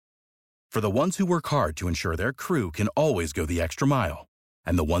For the ones who work hard to ensure their crew can always go the extra mile,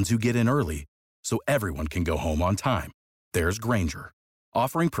 and the ones who get in early so everyone can go home on time, there's Grainger,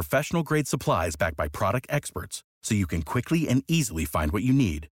 offering professional-grade supplies backed by product experts so you can quickly and easily find what you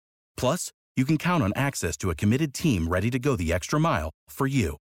need. Plus, you can count on access to a committed team ready to go the extra mile for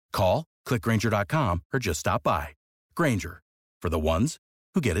you. Call, click Grainger.com, or just stop by. Grainger, for the ones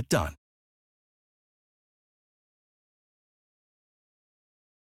who get it done.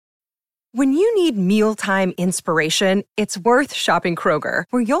 When you need mealtime inspiration, it's worth shopping Kroger,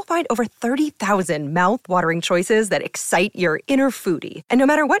 where you'll find over 30,000 mouth-watering choices that excite your inner foodie. And no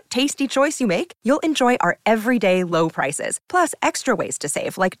matter what tasty choice you make, you'll enjoy our everyday low prices, plus extra ways to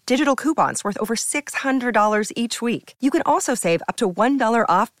save, like digital coupons worth over $600 each week. You can also save up to $1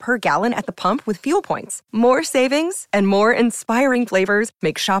 off per gallon at the pump with fuel points. More savings and more inspiring flavors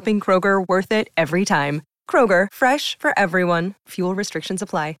make shopping Kroger worth it every time. Kroger, fresh for everyone. Fuel restrictions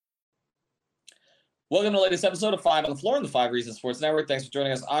apply. Welcome to the latest episode of 5 on the Floor on the 5 Reasons Sports Network. Thanks for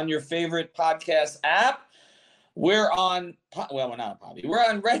joining us on your favorite podcast app. We're on, well, we're not on Poppy. We're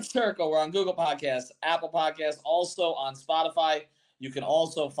on Red Circle. We're on Google Podcasts, Apple Podcasts, also on Spotify. You can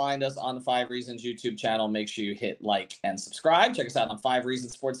also find us on the 5 Reasons YouTube channel. Make sure you hit like and subscribe. Check us out on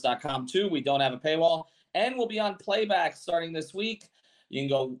 5reasonsports.com too. We don't have a paywall. And we'll be on playback starting this week. You can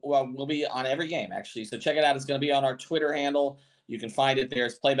go, well, we'll be on every game, actually. So check it out. It's going to be on our Twitter handle. You can find it there.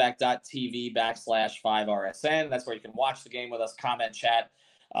 It's playback.tv/5RSN. That's where you can watch the game with us, comment, chat,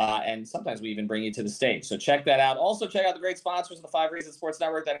 and sometimes we even bring you to the stage. So check that out. Also, check out the great sponsors of the 5 Reasons Sports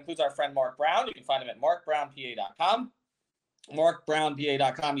Network. That includes our friend Mark Brown. You can find him at markbrownpa.com.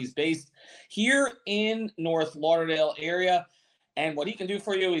 markbrownpa.com. He's based here in North Lauderdale area. And what he can do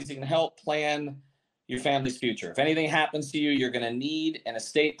for you is he can help plan your family's future. If anything happens to you, you're going to need an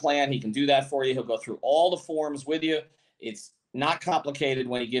estate plan. He can do that for you. He'll go through all the forms with you. It's not complicated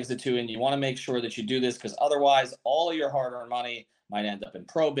when he gives it to you, and you want to make sure that you do this because otherwise all of your hard-earned money might end up in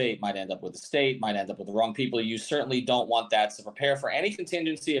probate, might end up with the state, might end up with the wrong people. You certainly don't want that. So prepare for any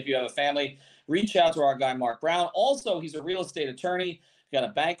contingency. If you have a family, reach out to our guy, Mark Brown. Also, he's a real estate attorney. If you got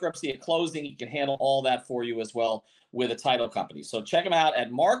a bankruptcy, a closing, he can handle all that for you as well with a title company. So check him out at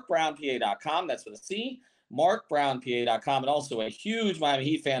markbrownpa.com. That's with a C, markbrownpa.com, and also a huge Miami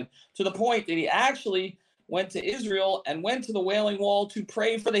Heat fan to the point that he actually went to Israel and went to the Wailing Wall to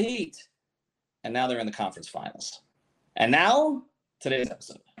pray for the Heat. And now they're in the conference finals. And now, today's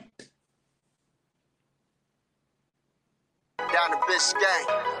episode. Down to Biscayne.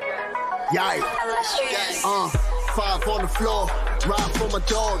 Yikes. 5 on the floor. Ride for my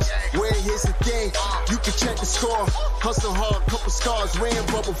dogs. Where here's the thing. You can check the score. Hustle hard, couple scars, wearing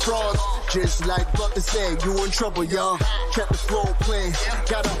bubble frogs. Just like Butler said, you in trouble, y'all. Kept the floor playing,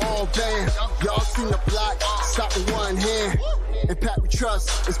 got it all banned. Y'all seen the block, stop with one hand. And Pat we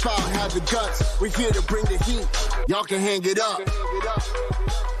trust, it's power, have the guts. We're here to bring the heat. Y'all can hang it up.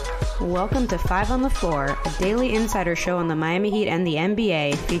 Welcome to 5 on the Floor, a daily insider show on the Miami Heat and the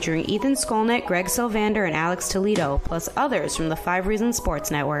NBA, featuring Ethan Skolnick, Greg Sylvander, and Alex Toledo, plus others from the 5 Reasons Sports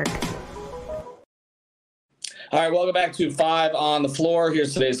Network. All right, welcome back to 5 on the Floor.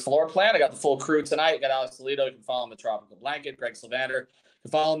 Here's today's floor plan. I got the full crew tonight. We got Alex Toledo. You can follow him at Tropical Blanket. Greg Sylvander. You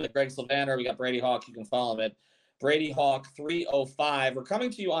can follow him at Greg Sylvander. We got Brady Hawk. You can follow him at Brady Hawk 305. We're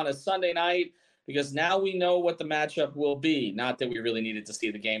coming to you on a Sunday night because now we know what the matchup will be. Not that we really needed to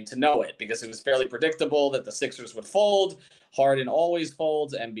see the game to know it, because it was fairly predictable that the Sixers would fold. Harden always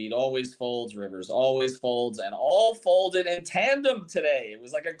folds, Embiid always folds, Rivers always folds, and all folded in tandem today. It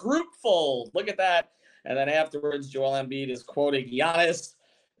was like a group fold. Look at that. And then afterwards, Joel Embiid is quoting Giannis,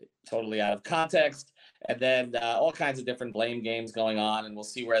 totally out of context. And then all kinds of different blame games going on, and we'll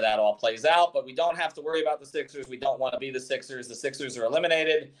see where that all plays out. But we don't have to worry about the Sixers. We don't want to be the Sixers. The Sixers are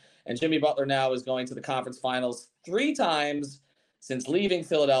eliminated, and Jimmy Butler now is going to the conference finals 3 times since leaving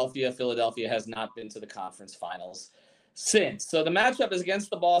Philadelphia. Philadelphia has not been to the conference finals since. So the matchup is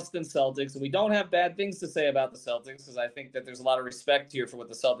against the Boston Celtics, and we don't have bad things to say about the Celtics because I think that there's a lot of respect here for what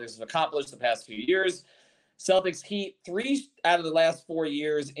the Celtics have accomplished the past few years. Celtics Heat 3 out of the last 4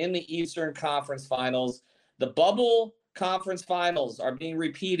 years in the Eastern Conference Finals. The bubble conference finals are being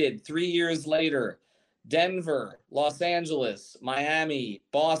repeated 3 years later. Denver, Los Angeles, Miami,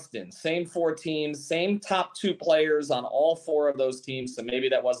 Boston, same 4 teams, same top 2 players on all 4 of those teams. So maybe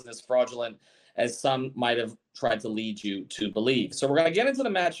that wasn't as fraudulent as some might have tried to lead you to believe. So we're going to get into the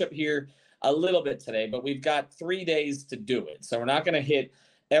matchup here a little bit today, but we've got 3 days to do it. So we're not going to hit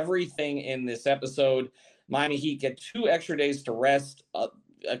everything in this episode. Miami Heat get 2 extra days to rest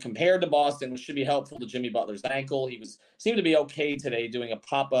compared to Boston, which should be helpful to Jimmy Butler's ankle. He seemed to be okay today doing a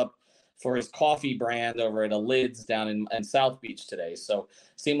pop-up for his coffee brand over at a Lids down in South Beach today. So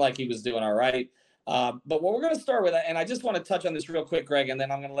seemed like he was doing all right. But what we're going to start with, and I just want to touch on this real quick, Greg, and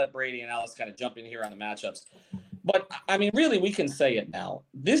then I'm going to let Brady and Alex kind of jump in here on the matchups. But I mean, really, we can say it now.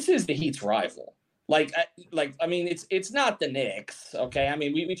 This is the Heat's rival. I mean, it's not the Knicks, okay? I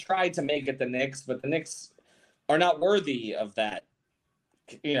mean, we tried to make it the Knicks, but the Knicks are not worthy of that,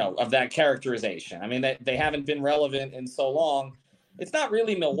 of that characterization. I mean, they haven't been relevant in so long. It's not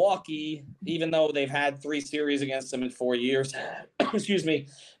really Milwaukee, even though they've had 3 series against them in 4 years. Excuse me,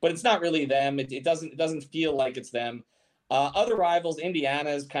 but it's not really them. It doesn't feel like it's them. Other rivals,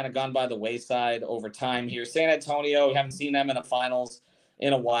 Indiana's kind of gone by the wayside over time here. San Antonio, we haven't seen them in the finals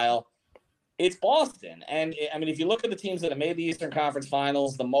in a while. It's Boston. And I mean, if you look at the teams that have made the Eastern Conference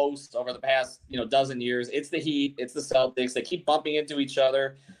Finals the most over the past, dozen years, it's the Heat, it's the Celtics. They keep bumping into each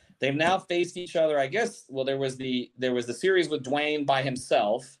other. They've now faced each other, I guess. Well, there was the series with Dwayne by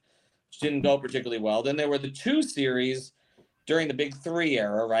himself, which didn't go particularly well. Then there were the 2 series during the Big 3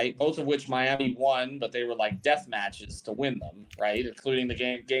 era, right? Both of which Miami won, but they were like death matches to win them, right? Including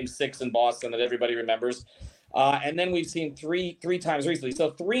the game 6 in Boston that everybody remembers. And then we've seen three times recently.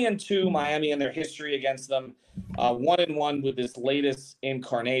 So 3-2 Miami in their history against them, 1-1 with this latest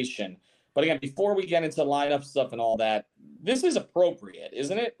incarnation. But again, before we get into lineup stuff and all that, this is appropriate,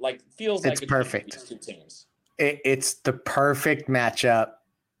 isn't it? Feels like it's perfect. These 2 teams. It's the perfect matchup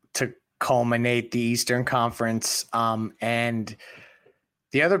to culminate the Eastern Conference. And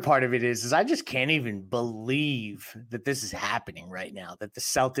the other part of it is I just can't even believe that this is happening right now, that the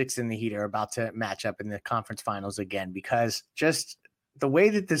Celtics and the Heat are about to match up in the conference finals again, because just the way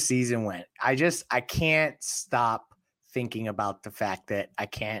that the season went, I can't stop thinking about the fact that I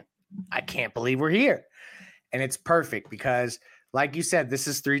can't believe we're here. And it's perfect because, like you said, this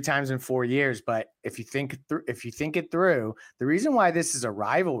is 3 times in 4 years. But if you think it through, the reason why this is a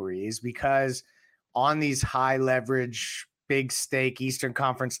rivalry is because on these high leverage, big stake Eastern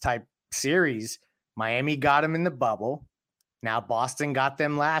Conference type series, Miami got them in the bubble. Now Boston got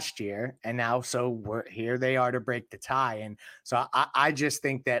them last year, and now here they are to break the tie. And so I just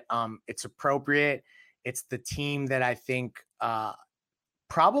think that it's appropriate. It's the team that I think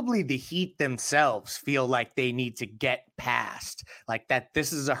probably the Heat themselves feel like they need to get past, like that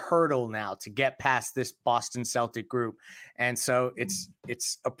this is a hurdle now to get past this Boston Celtic group. And so it's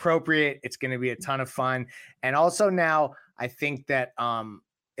appropriate. It's going to be a ton of fun. And also now I think that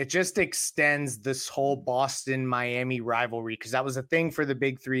it just extends this whole Boston-Miami rivalry, because that was a thing for the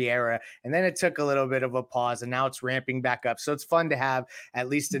Big 3 era. And then it took a little bit of a pause, and now it's ramping back up. So it's fun to have at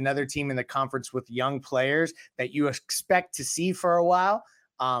least another team in the conference with young players that you expect to see for a while.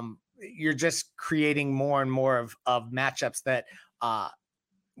 You're just creating more and more of matchups that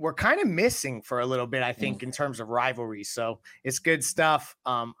we're kind of missing for a little bit, I think, in terms of rivalry. So it's good stuff.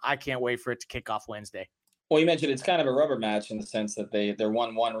 I can't wait for it to kick off Wednesday. Well, you mentioned it's kind of a rubber match in the sense that they're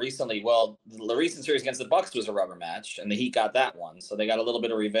 1-1 recently. Well, the recent series against the Bucks was a rubber match, and the Heat got that one. So they got a little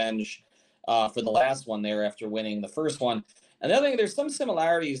bit of revenge for the last one there after winning the first one. And the other thing, there's some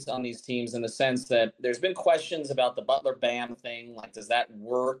similarities on these teams in the sense that there's been questions about the Butler-Bam thing. Like, does that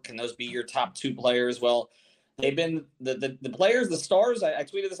work? Can those be your top 2 players? Well, they've been the players, the stars. I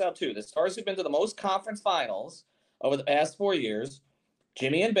tweeted this out too. The stars who've been to the most conference finals over the past 4 years,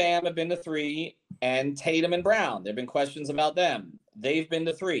 Jimmy and Bam have been to 3, and Tatum and Brown. There have been questions about them. They've been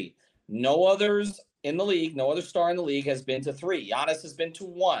to 3. No others in the league, no other star in the league has been to 3. Giannis has been to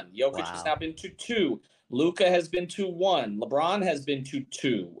 1. Jokic has now been to 2. Luka has been to 1. LeBron has been to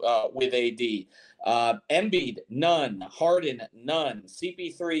 2 with AD. Embiid, none. Harden, none.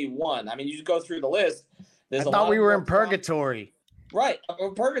 CP3, 1. I mean, you go through the list. I thought we were in purgatory. Right.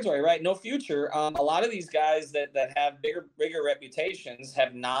 Purgatory, right? No future. A lot of these guys that have bigger reputations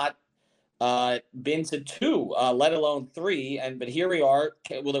have not been to 2, let alone 3. But here we are.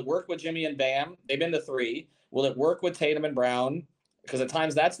 Will it work with Jimmy and Bam? They've been to 3. Will it work with Tatum and Brown? Because at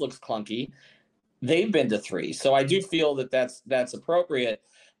times that looks clunky. They've been to 3. So I do feel that that's appropriate.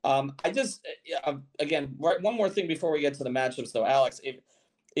 I just, again, one more thing before we get to the matchups, though, Alex.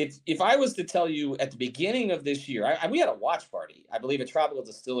 If I was to tell you at the beginning of this year, we had a watch party, I believe, at Tropical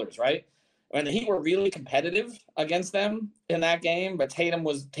Distillers, right? And the Heat were really competitive against them in that game, but Tatum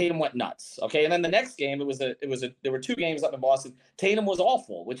went nuts. Okay, and then the next game, there were 2 games up in Boston. Tatum was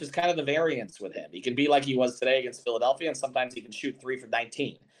awful, which is kind of the variance with him. He can be like he was today against Philadelphia, and sometimes he can shoot 3 for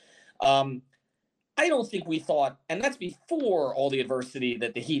 19. I don't think we thought, and that's before all the adversity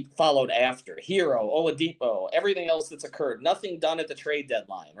that the Heat followed after. Hero, Oladipo, everything else that's occurred. Nothing done at the trade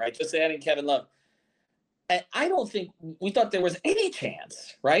deadline, right? Just adding Kevin Love. And I don't think we thought there was any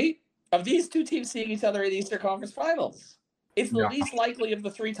chance, right, of these 2 teams seeing each other in the Eastern Conference Finals. It's the least likely of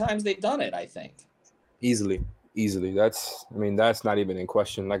the 3 times they've done it, I think. Easily. That's not even in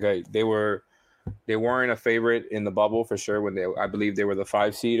question. They weren't a favorite in the bubble for sure when I believe they were the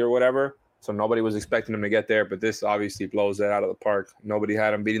 5 seed or whatever. So nobody was expecting them to get there, but this obviously blows that out of the park. Nobody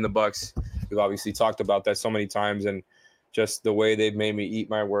had them beating the Bucks. We've obviously talked about that so many times, and just the way they've made me eat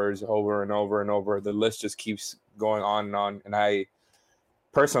my words over and over and over. The list just keeps going on and on, and I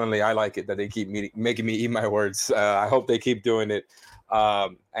like it that they keep making me eat my words. I hope they keep doing it.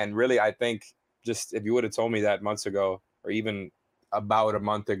 And really, I think just if you would have told me that months ago, or even about a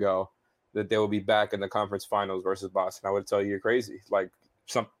month ago, that they will be back in the conference finals versus Boston, I would tell you you're crazy. Like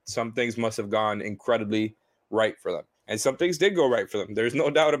some things must have gone incredibly right for them, and some things did go right for them. There's no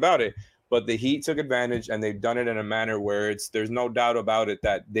doubt about it. But the Heat took advantage, and they've done it in a manner where there's no doubt about it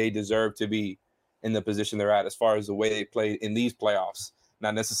that they deserve to be in the position they're at as far as the way they played in these playoffs,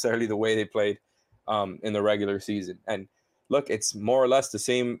 not necessarily the way they played in the regular season. And look, it's more or less the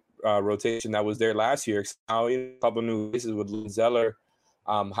same rotation that was there last year. Now, a couple new faces with Zeller.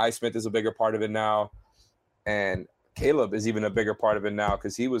 Highsmith is a bigger part of it now, and Caleb is even a bigger part of it now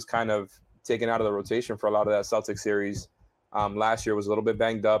because he was kind of taken out of the rotation for a lot of that Celtics series. Last year was a little bit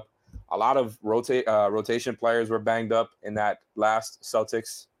banged up. A lot of rotation players were banged up in that last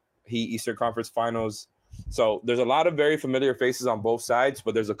Celtics Heat Eastern Conference Finals. So there's a lot of very familiar faces on both sides,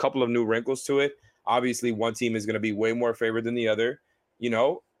 but there's a couple of new wrinkles to it. Obviously, one team is going to be way more favored than the other.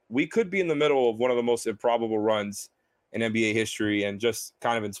 We could be in the middle of one of the most improbable runs in NBA history and just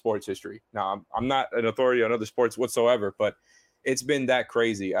kind of in sports history. Now, I'm not an authority on other sports whatsoever, but it's been that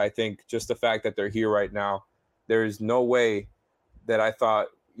crazy. I think just the fact that they're here right now, there's no way that I thought,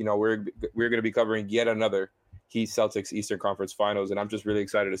 we're going to be covering yet another Heat Celtics Eastern Conference Finals, and I'm just really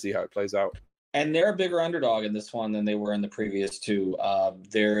excited to see how it plays out. And they're a bigger underdog in this one than they were in the previous two.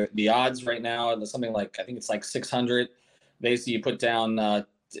 The odds right now are something like, I think it's like 600. Basically, you put down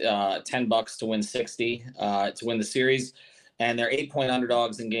 $10 to win 60 to win the series, and they're 8-point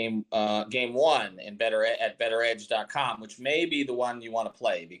underdogs in game one at betteredge.com, which may be the one you want to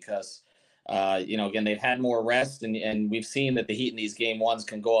play because again, they've had more rest, and we've seen that the Heat in these game ones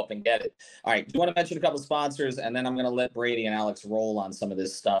can go up and get it. All right, do you want to mention a couple of sponsors, and then I'm going to let Brady and Alex roll on some of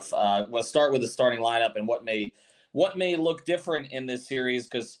this stuff. We'll start with the starting lineup and what may look different in this series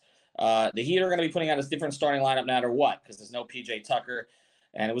because the Heat are going to be putting out a different starting lineup no matter what because there's no PJ Tucker.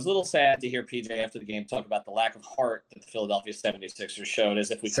 And it was a little sad to hear PJ after the game talk about the lack of heart that the Philadelphia 76ers showed, as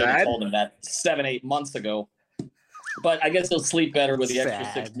if we could have told him that 7-8 months ago. But I guess he'll sleep better with the extra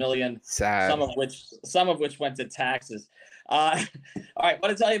 $6 million, some of which went to taxes. All right, I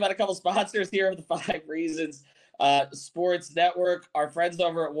want to tell you about a couple sponsors here of the 5 Reasons Sports Network. Our friends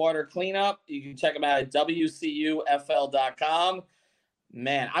over at Water Cleanup. You can check them out at WCUFL.com.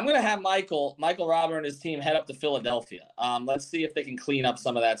 Man, I'm going to have Michael Robert and his team head up to Philadelphia. Let's see if they can clean up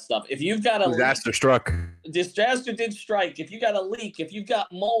some of that stuff. If you've got a disaster struck. Disaster did strike. If you got a leak, if you've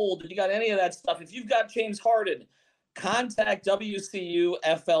got mold, if you got any of that stuff, if you've got James Harden, contact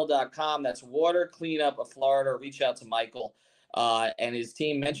WCUFL.com. That's Water Cleanup of Florida. Reach out to Michael and his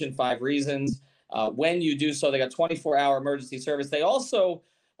team. Mention 5 Reasons. When you do so, they got 24-hour emergency service. They also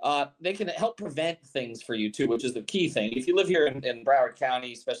they can help prevent things for you too, which is the key thing. If you live here in Broward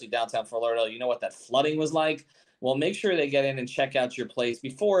County, especially downtown Fort Lauderdale, you know what that flooding was like. Well, make sure they get in and check out your place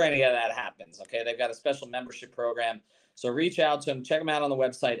before any of that happens. Okay, they've got a special membership program, so reach out to them. Check them out on the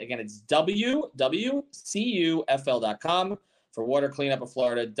website. Again, it's WCUFL.com for Water Cleanup of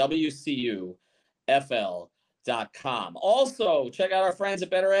Florida. WCUFL.com. Also, check out our friends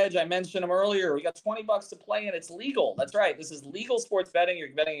at Better Edge. I mentioned them earlier. We got $20 to play, and it's legal. That's right. This is legal sports betting. You're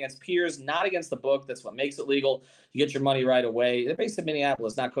betting against peers, not against the book. That's what makes it legal. You get your money right away. They're based in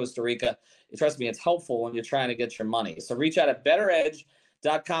Minneapolis, not Costa Rica. Trust me, it's helpful when you're trying to get your money. So reach out at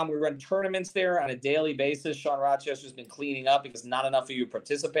betteredge.com. We run tournaments there on a daily basis. Sean Rochester's been cleaning up because not enough of you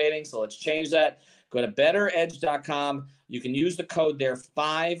participating. So let's change that. Go to betteredge.com. You can use the code there,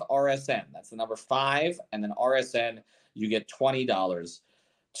 5RSN. That's the number 5, and then RSN. You get $20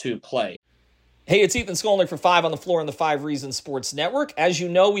 to play. Hey, it's Ethan Skolnick for 5 on the Floor on the 5 Reasons Sports Network. As you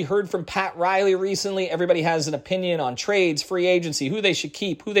know, we heard from Pat Riley recently. Everybody has an opinion on trades, free agency, who they should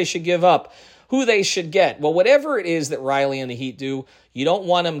keep, who they should give up, who they should get. Well, whatever it is that Riley and the Heat do, you don't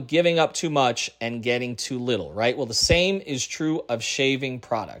want them giving up too much and getting too little, right? Well, the same is true of shaving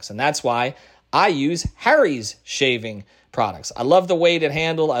products, and that's why I use Harry's shaving products. I love the weight it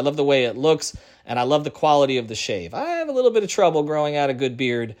handles, I love the way it looks, and I love the quality of the shave. I have a little bit of trouble growing out a good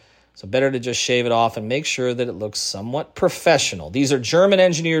beard, so better to just shave it off and make sure that it looks somewhat professional. These are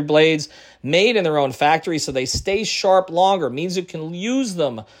German-engineered blades made in their own factory, so they stay sharp longer. It means you can use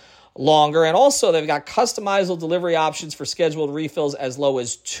them longer. And also, they've got customizable delivery options for scheduled refills as low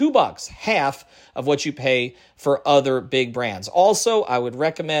as $2, half of what you pay for other big brands. Also, I would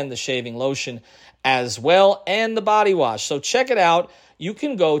recommend the shaving lotion as well and the body wash. So check it out. You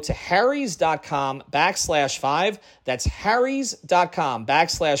can go to harrys.com/5. That's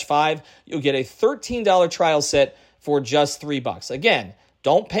harrys.com/5. You'll get a $13 trial set for just $3. Again,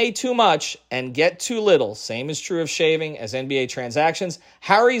 don't pay too much and get too little. Same is true of shaving as NBA transactions.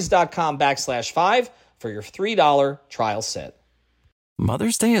 harrys.com/5 for your $3 trial set.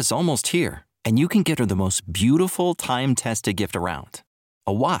 Mother's Day is almost here, and you can get her the most beautiful time-tested gift around.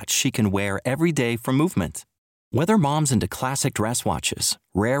 A watch she can wear every day from Movement. Whether mom's into classic dress watches,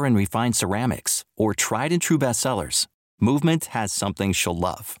 rare and refined ceramics, or tried and true bestsellers, Movement has something she'll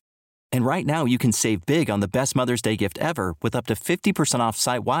love. And right now you can save big on the best Mother's Day gift ever with up to 50% off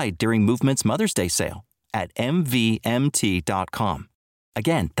site-wide during Movement's Mother's Day sale at MVMT.com.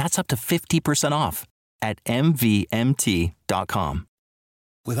 Again, that's up to 50% off at MVMT.com.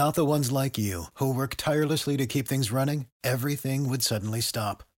 Without the ones like you, who work tirelessly to keep things running, everything would suddenly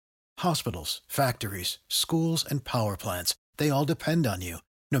stop. Hospitals, factories, schools, and power plants, they all depend on you.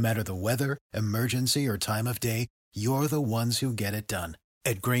 No matter the weather, emergency, or time of day, you're the ones who get it done.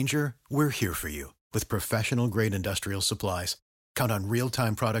 At Grainger, we're here for you with professional-grade industrial supplies. Count on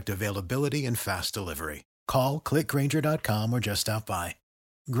real-time product availability and fast delivery. Call, click Grainger.com, or just stop by.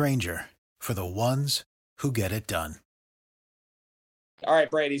 Grainger, for the ones who get it done. All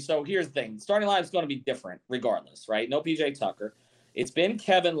right, Brady. So here's the thing. Starting line is going to be different regardless, right? No PJ Tucker. It's been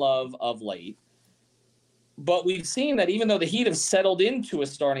Kevin Love of late. But we've seen that even though the Heat have settled into a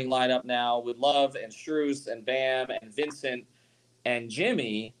starting lineup now with Love and Strus and Bam and Vincent and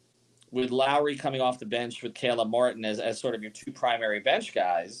Jimmy, with Lowry coming off the bench with Caleb Martin as sort of your two primary bench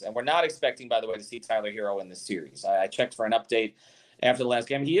guys. And we're not expecting, by the way, to see Tyler Hero in this series. I checked for an update after the last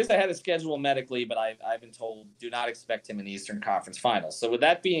game. He is ahead of schedule medically, but I've been told do not expect him in the Eastern Conference Finals. So with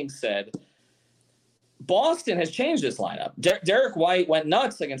that being said, Boston has changed this lineup. Derek White went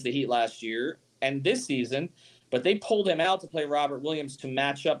nuts against the Heat last year and this season, but they pulled him out to play Robert Williams to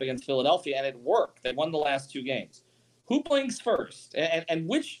match up against Philadelphia, and it worked. They won the last two games. Who blinks first? And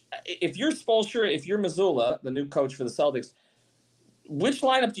which, if you're Spoelstra, if you're Mazzulla, the new coach for the Celtics, which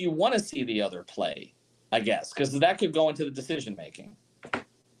lineup do you want to see the other play, I guess? Because that could go into the decision-making.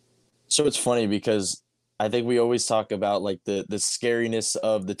 So it's funny because I think we always talk about like the scariness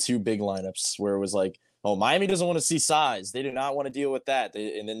of the two big lineups where it was like, oh, Miami doesn't want to see size. They do not want to deal with that.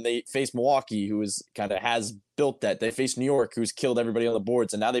 And then they face Milwaukee, who is kind of has built that. They face New York, who's killed everybody on the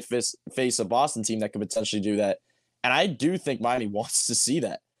boards. And now they face a Boston team that could potentially do that. And I do think Miami wants to see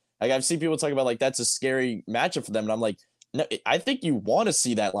that. Like I've seen people talk about like that's a scary matchup for them. And I'm like, no, I think you want to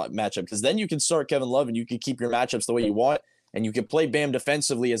see that matchup because then you can start Kevin Love and you can keep your matchups the way you want. And you can play Bam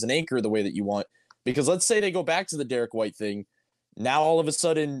defensively as an anchor the way that you want. Because let's say they go back to the Derek White thing. Now all of a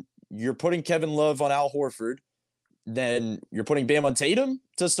sudden you're putting Kevin Love on Al Horford. Then you're putting Bam on Tatum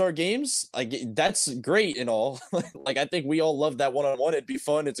to start games. Like that's great and all. Like I think we all love that one-on-one. It'd be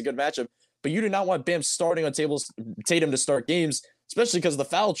fun. It's a good matchup. But you do not want Bam starting on Tatum to start games, especially because of the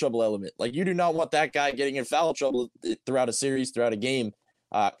foul trouble element. Like you do not want that guy getting in foul trouble throughout a series, throughout a game,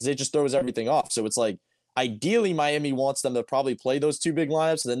 because it just throws everything off. So it's like ideally Miami wants them to probably play those two big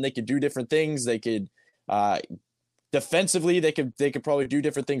lineups, and then they could do different things. They could defensively, they could probably do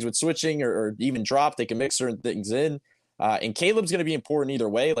different things with switching or even drop. They can mix certain things in. And Caleb's going to be important either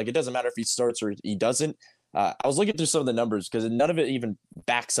way. Like it doesn't matter if he starts or he doesn't. I was looking through some of the numbers because none of it even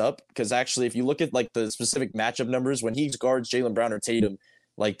backs up. Because actually, if you look at like the specific matchup numbers, when he guards Jaylen Brown or Tatum,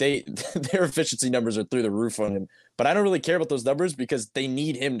 like their efficiency numbers are through the roof on him. But I don't really care about those numbers because they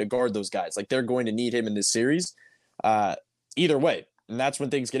need him to guard those guys. Like they're going to need him in this series either way. And that's when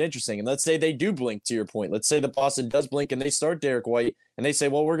things get interesting. And let's say they do blink, to your point. Let's say the Boston does blink and they start Derek White and they say,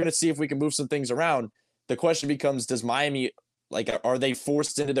 well, we're going to see if we can move some things around. The question becomes, does Miami, like, are they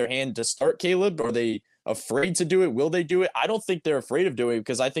forced into their hand to start Caleb? Are they afraid to do it? Will they do it? I don't think they're afraid of doing it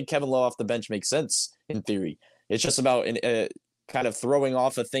because I think Kevin Love off the bench makes sense in theory. It's just about kind of throwing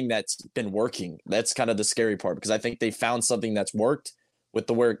off a thing that's been working. That's kind of the scary part because I think they found something that's worked with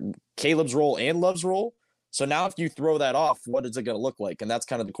the where Caleb's role and Love's role. So now if you throw that off, what is it going to look like? And that's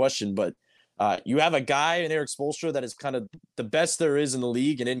kind of the question. But you have a guy in Eric Spoelstra that is kind of the best there is in the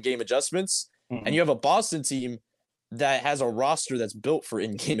league in in-game adjustments. Mm-hmm. And you have a Boston team that has a roster that's built for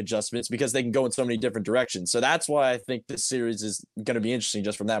in-game adjustments because they can go in so many different directions. So that's why I think this series is going to be interesting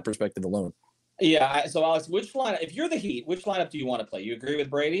just from that perspective alone. Yeah. So Alex, which lineup, if you're the Heat, which lineup do you want to play? You agree with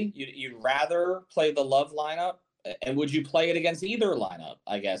Brady? You'd rather play the Love lineup? And would you play it against either lineup,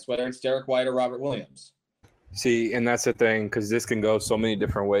 I guess, whether it's Derek White or Robert Williams? See, and that's the thing, because this can go so many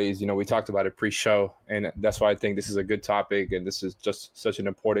different ways. You know, we talked about it pre-show, and that's why I think this is a good topic, and this is just such an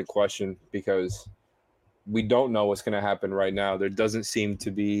important question because we don't know what's going to happen right now. There doesn't seem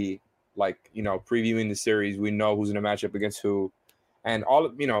to be, like, you know, previewing the series, we know who's going to match up against who. And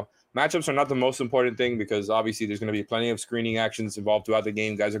matchups are not the most important thing because obviously there's going to be plenty of screening actions involved throughout the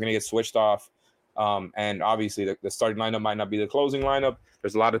game. Guys are going to get switched off. And obviously the starting lineup might not be the closing lineup.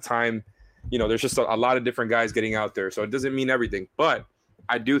 There's a lot of time. You know, there's just a lot of different guys getting out there. So it doesn't mean everything. But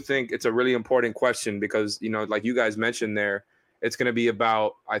I do think it's a really important question because, you know, like you guys mentioned there, it's going to be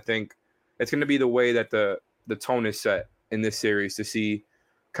about, I think, it's going to be the way that the tone is set in this series to see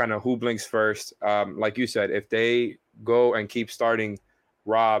kind of who blinks first. Like you said, if they go and keep starting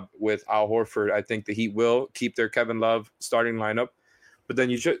Rob with Al Horford, I think the Heat will keep their Kevin Love starting lineup. But then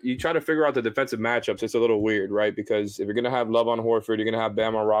you try to figure out the defensive matchups. It's a little weird, right? Because if you're going to have Love on Horford, you're going to have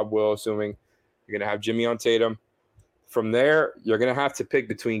Bam on Rob Will, assuming you're going to have Jimmy on Tatum. From there, you're going to have to pick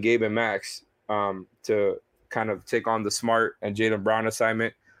between Gabe and Max to kind of take on the Smart and Jaylen Brown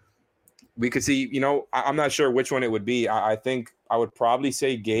assignment. We could see, you know, I'm not sure which one it would be. I think I would probably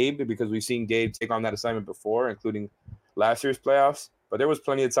say Gabe because we've seen Gabe take on that assignment before, including last year's playoffs. But there was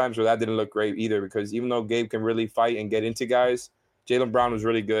plenty of times where that didn't look great either because even though Gabe can really fight and get into guys, Jaylen Brown was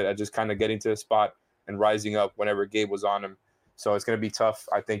really good at just kind of getting to the spot and rising up whenever Gabe was on him. So it's going to be tough.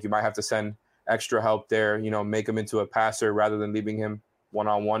 I think you might have to send extra help there, you know, make him into a passer rather than leaving him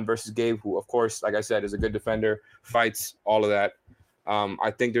one-on-one versus Gabe, who, of course, like I said, is a good defender, fights, all of that.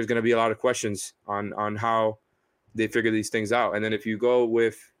 I think there's going to be a lot of questions on how they figure these things out. And then if the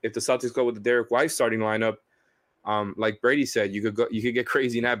Celtics go with the Derek White starting lineup, like Brady said, you could get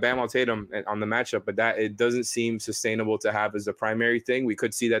crazy and have Bam on Tatum on the matchup, but that it doesn't seem sustainable to have as a primary thing. We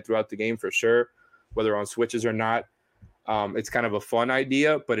could see that throughout the game for sure, whether on switches or not. It's kind of a fun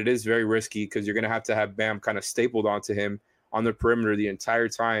idea, but it is very risky because you're going to have Bam kind of stapled onto him on the perimeter the entire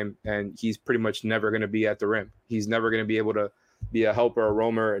time, and he's pretty much never going to be at the rim. He's never going to be able to be a helper, a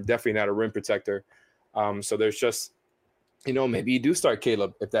roamer, and definitely not a rim protector. So there's just, you know, maybe you do start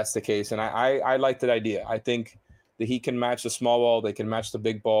Caleb if that's the case. And I like that idea. I think that he can match the small ball, they can match the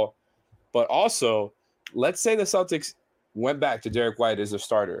big ball. But also, let's say the Celtics went back to Derek White as their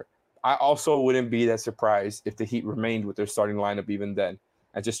starter. I also wouldn't be that surprised if the Heat remained with their starting lineup even then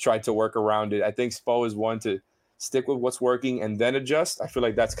and just tried to work around it. I think Spo is one to stick with what's working and then adjust. I feel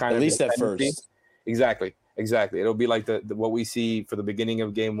like that's kind of at least at first. Exactly. It'll be like the what we see for the beginning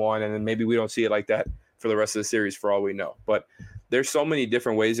of game one, and then maybe we don't see it like that for the rest of the series for all we know. But there's so many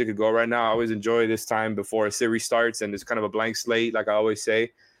different ways it could go right now. I always enjoy this time before a series starts, and it's kind of a blank slate, like I always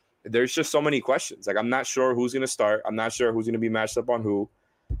say. There's just so many questions. Like, I'm not sure who's going to start. I'm not sure who's going to be matched up on who.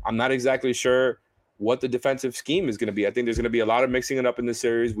 I'm not exactly sure what the defensive scheme is going to be. I think there's going to be a lot of mixing it up in this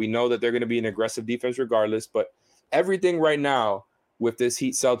series. We know that they're going to be an aggressive defense regardless, but everything right now with this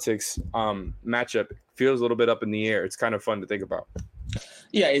Heat Celtics matchup feels a little bit up in the air. It's kind of fun to think about.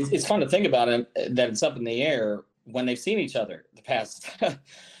 Yeah, it's fun to think about it, that it's up in the air when they've seen each other the past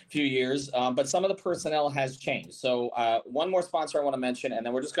few years, but some of the personnel has changed. So one more sponsor I want to mention, and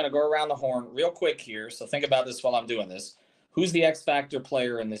then we're just going to go around the horn real quick here. So think about this while I'm doing this. Who's the X Factor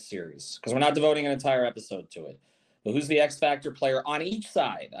player in this series? Because we're not devoting an entire episode to it. But who's the X Factor player on each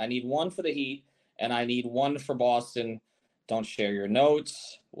side? I need one for the Heat, and I need one for Boston. Don't share your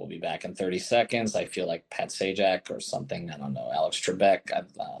notes. We'll be back in 30 seconds. I feel like Pat Sajak or something. I don't know. Alex Trebek.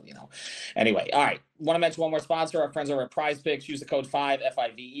 Anyway, all right. Want to mention one more sponsor. Our friends over at Prize Picks. Use the code 5,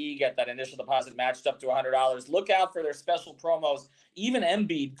 FIVE. Get that initial deposit matched up to $100. Look out for their special promos. Even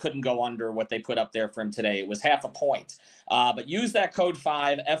Embiid couldn't go under what they put up there for him today. It was half a point. But use that code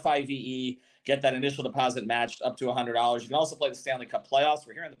 5, FIVE. Get that initial deposit matched up to $100. You can also play the Stanley Cup playoffs.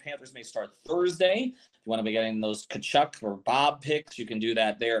 We're hearing the Panthers may start Thursday. If you want to be getting those Kachuk or Bob picks, you can do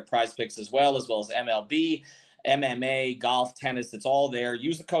that there at Prize Picks as well as MLB, MMA, golf, tennis. It's all there.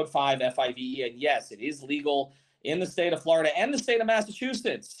 Use the code 5, FIVE. And yes, it is legal in the state of Florida and the state of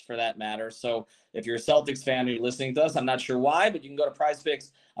Massachusetts, for that matter. So if you're a Celtics fan and you're listening to us, I'm not sure why, but you can go to Prize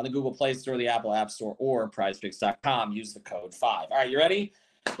Picks on the Google Play Store, the Apple App Store, or prizepicks.com. Use the code 5. All right, you ready?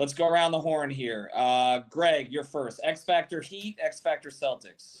 Let's go around the horn here. Greg, you're first. X Factor Heat, X Factor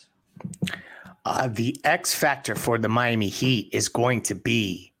Celtics. The X Factor for the Miami Heat is going to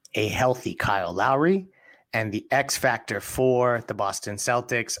be a healthy Kyle Lowry. And the X Factor for the Boston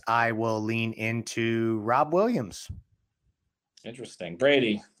Celtics, I will lean into Rob Williams. Interesting.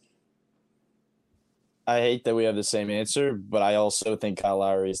 Brady. I hate that we have the same answer, but I also think Kyle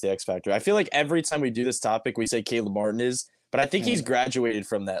Lowry is the X Factor. I feel like every time we do this topic, we say Caleb Martin is, but I think he's graduated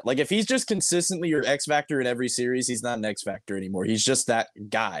from that. Like, if he's just consistently your X Factor in every series, he's not an X Factor anymore. He's just that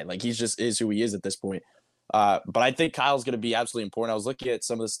guy. Like, he's just is who he is at this point. But I think Kyle's going to be absolutely important. I was looking at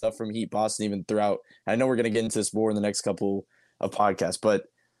some of the stuff from Heat Boston even throughout. I know we're going to get into this more in the next couple of podcasts, but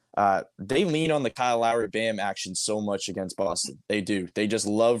they lean on the Kyle Lowry Bam action so much against Boston. They do. They just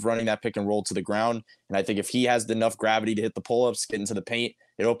love running that pick and roll to the ground. And I think if he has enough gravity to hit the pull-ups, get into the paint,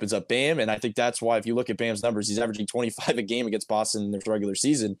 it opens up Bam. And I think that's why if you look at Bam's numbers, he's averaging 25 a game against Boston in their regular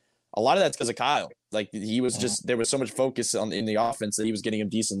season. A lot of that's because of Kyle. Like he was just, there was so much focus in the offense that he was getting him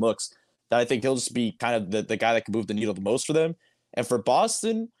decent looks that I think he'll just be kind of the guy that can move the needle the most for them. And for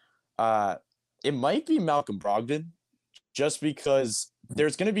Boston, it might be Malcolm Brogdon, just because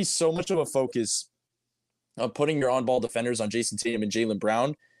there's going to be so much of a focus on putting your on-ball defenders on Jason Tatum and Jaylen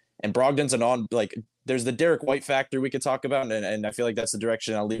Brown. And Brogdon's there's the Derek White factor we could talk about, and I feel like that's the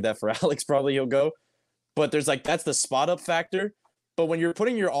direction I'll leave that for Alex. Probably he'll go. But there's that's the spot-up factor. But when you're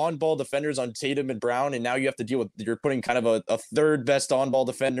putting your on-ball defenders on Tatum and Brown, and now you have to deal with, you're putting kind of a third best on-ball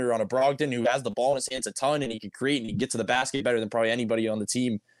defender on a Brogdon who has the ball in his hands a ton, and he can create and he can get to the basket better than probably anybody on the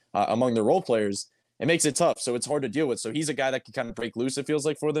team among the role players. It makes it tough, so it's hard to deal with. So he's a guy that can kind of break loose, it feels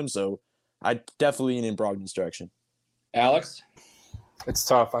like, for them. So I'd definitely lean in Brogdon's direction. Alex? It's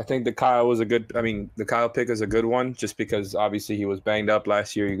tough. I think the Kyle pick is a good one, just because obviously he was banged up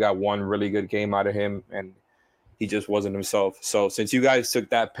last year. You got one really good game out of him, and he just wasn't himself. So since you guys took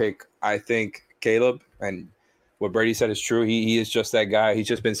that pick, I think Caleb, and what Brady said is true. He is just that guy. He's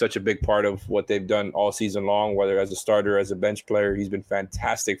just been such a big part of what they've done all season long, whether as a starter, as a bench player. He's been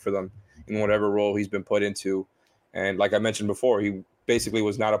fantastic for them in whatever role he's been put into. And like I mentioned before, he basically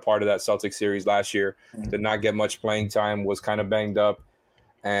was not a part of that Celtics series last year, did not get much playing time, was kind of banged up.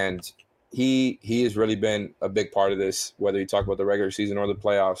 And he has really been a big part of this, whether you talk about the regular season or the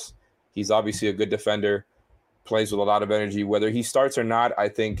playoffs. He's obviously a good defender, plays with a lot of energy. Whether he starts or not, I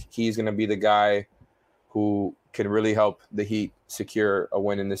think he's going to be the guy who can really help the Heat secure a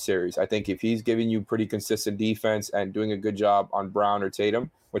win in this series. I think if he's giving you pretty consistent defense and doing a good job on Brown or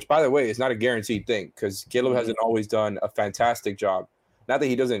Tatum, which, by the way, is not a guaranteed thing, because Caleb hasn't always done a fantastic job. Not that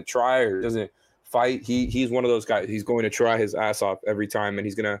he doesn't try or doesn't fight. He's one of those guys. He's going to try his ass off every time, and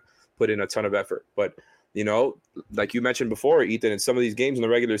he's going to put in a ton of effort. But, like you mentioned before, Ethan, in some of these games in the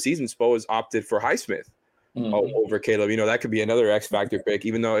regular season, Spo has opted for Highsmith over Caleb. That could be another X factor pick,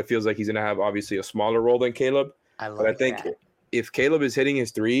 even though it feels like he's going to have obviously a smaller role than Caleb. I think if Caleb is hitting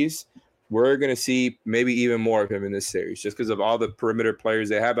his threes, we're going to see maybe even more of him in this series, just because of all the perimeter players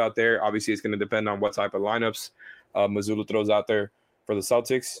they have out there. Obviously, it's going to depend on what type of lineups Mazzulla throws out there for the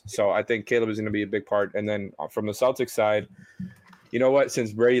Celtics. So I think Caleb is going to be a big part. And then from the Celtics side, you know what?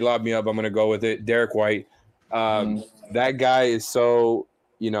 Since Brady lobbed me up, I'm going to go with it. Derek White. That guy is so,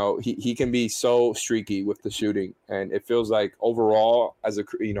 he can be so streaky with the shooting. And it feels like overall,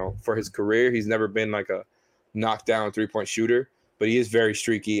 for his career, he's never been like a knockdown three-point shooter, but he is very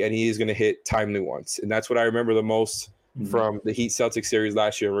streaky, and he is going to hit timely ones. And that's what I remember the most from the Heat Celtics series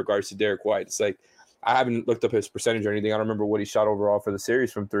last year in regards to Derek White. It's like, I haven't looked up his percentage or anything. I don't remember what he shot overall for the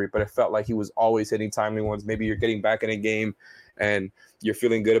series from three, but it felt like he was always hitting timely ones. Maybe you're getting back in a game and you're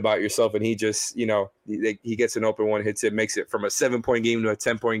feeling good about yourself, and he just, he gets an open one, hits it, makes it from a 7-point game to a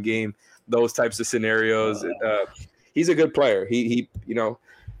 10-point game, those types of scenarios. He's a good player.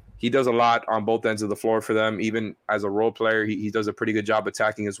 He does a lot on both ends of the floor for them. Even as a role player, he does a pretty good job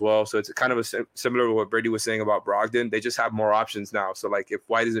attacking as well. So it's kind of similar to what Brady was saying about Brogdon. They just have more options now. So, like, if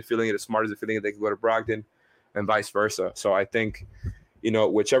White isn't feeling it, as Smart isn't feeling it, they can go to Brogdon and vice versa. So I think,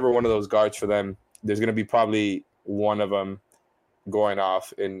 whichever one of those guards for them, there's going to be probably one of them going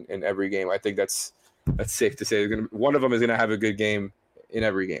off in every game. I think that's safe to say. One of them is going to have a good game in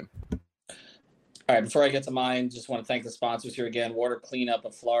every game. All right, before I get to mine, just want to thank the sponsors here again. Water Cleanup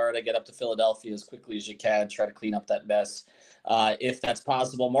of Florida. Get up to Philadelphia as quickly as you can. Try to clean up that mess if that's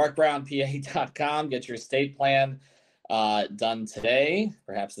possible. MarkBrownPA.com. Get your estate plan done today.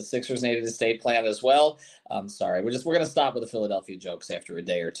 Perhaps the Sixers needed a estate plan as well. Sorry, we're going to stop with the Philadelphia jokes after a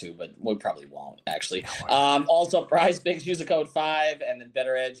day or two, but we probably won't, actually. Also, Prize Picks, use the code 5, and then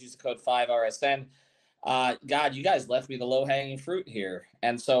Better Edge, use the code 5RSN. God, you guys left me the low-hanging fruit here.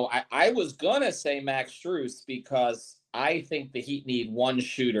 And so I was going to say Max Strus because I think the Heat need one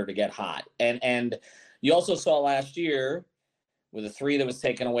shooter to get hot. And you also saw last year with a 3 that was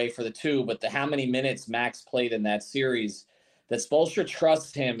taken away for the 2, but how many minutes Max played in that series, that Spoelstra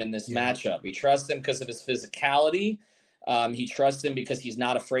trusts him in this matchup. He trusts him because of his physicality. He trusts him because he's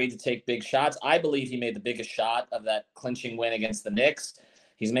not afraid to take big shots. I believe he made the biggest shot of that clinching win against the Knicks.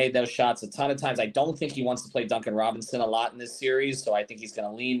 He's made those shots a ton of times. I don't think he wants to play Duncan Robinson a lot in this series, so I think he's going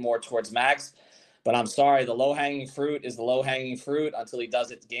to lean more towards Max. But I'm sorry, the low-hanging fruit is the low-hanging fruit until he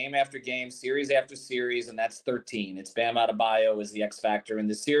does it game after game, series after series, and that's 13. It's Bam Adebayo is the X factor in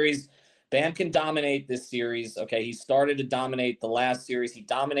this series. Bam can dominate this series. Okay, he started to dominate the last series. He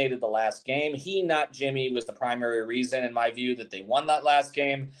dominated the last game. He, not Jimmy, was the primary reason, in my view, that they won that last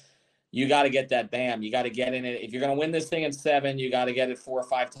game. You got to get that Bam. You got to get in it. If you're going to win this thing in 7, you got to get it 4 or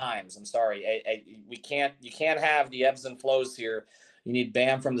 5 times. I'm sorry. You can't have the ebbs and flows here. You need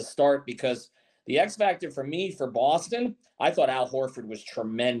Bam from the start, because the X factor for me, for Boston, I thought Al Horford was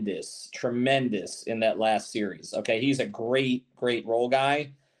tremendous in that last series. Okay, he's a great role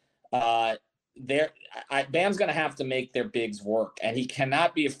guy. Bam's going to have to make their bigs work, and he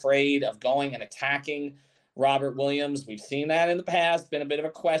cannot be afraid of going and attacking Robert Williams. We've seen that in the past, been a bit of a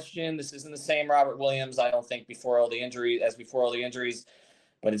question. This isn't the same Robert Williams, I don't think, before all the injuries,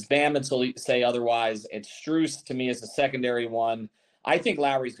 but it's Bam until you say otherwise. It's Strus to me as the secondary one. I think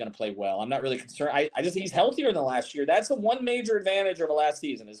Lowry's going to play well. I'm not really concerned. I just he's healthier than last year. That's the one major advantage over last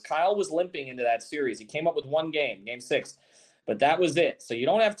season, is Kyle was limping into that series. He came up with one game 6, but that was it. So you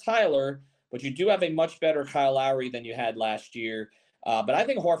don't have Tyler, but you do have a much better Kyle Lowry than you had last year. But I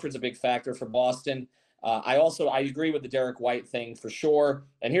think Horford's a big factor for Boston. I agree with the Derek White thing for sure.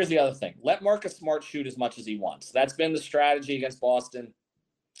 And here's the other thing. Let Marcus Smart shoot as much as he wants. That's been the strategy against Boston.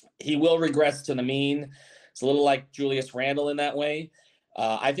 He will regress to the mean. It's a little like Julius Randle in that way.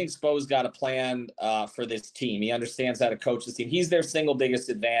 I think Spo's got a plan for this team. He understands how to coach this team. He's their single biggest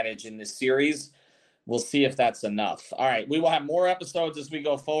advantage in this series. We'll see if that's enough. All right, we will have more episodes as we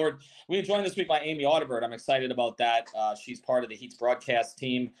go forward. We are joined this week by Amy Audibert. I'm excited about that. She's part of the Heat's broadcast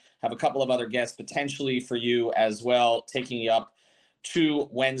team. Have a couple of other guests potentially for you as well, taking you up to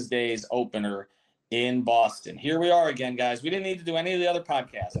Wednesday's opener in Boston. Here we are again, guys. We didn't need to do any of the other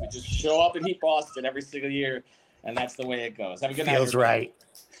podcasts. We just show up at Heat Boston every single year, and that's the way it goes. Have a good night. Feels right.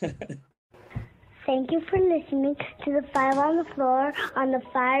 Thank you for listening to the 5 on the Floor on the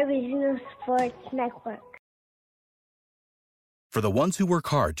 5 Regional Sports Network. For the ones who work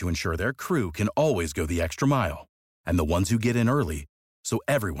hard to ensure their crew can always go the extra mile, and the ones who get in early so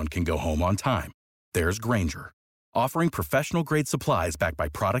everyone can go home on time, there's Grainger, offering professional-grade supplies backed by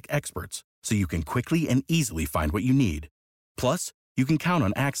product experts so you can quickly and easily find what you need. Plus, you can count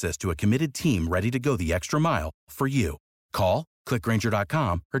on access to a committed team ready to go the extra mile for you. Call, click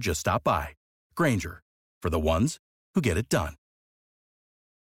Grainger.com, or just stop by. Grainger, for the ones who get it done.